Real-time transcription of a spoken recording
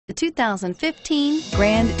The 2015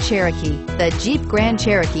 Grand Cherokee. The Jeep Grand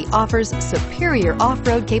Cherokee offers superior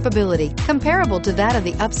off-road capability comparable to that of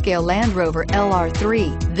the upscale Land Rover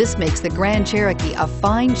LR3. This makes the Grand Cherokee a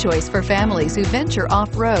fine choice for families who venture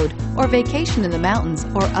off-road or vacation in the mountains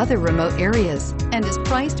or other remote areas, and is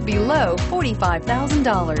priced below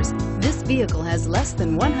 $45,000. This vehicle has less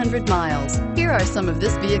than 100 miles. Here are some of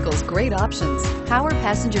this vehicle's great options: power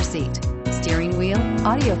passenger seat, steering wheel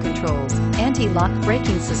audio controls, anti-lock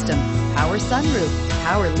braking system, power sunroof,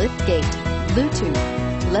 power lift gate,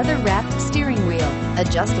 Bluetooth, leather-wrapped steering wheel,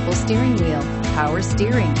 adjustable steering wheel, power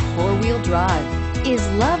steering, four-wheel drive. Is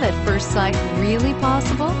love at first sight really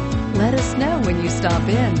possible? Let us know when you stop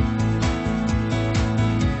in.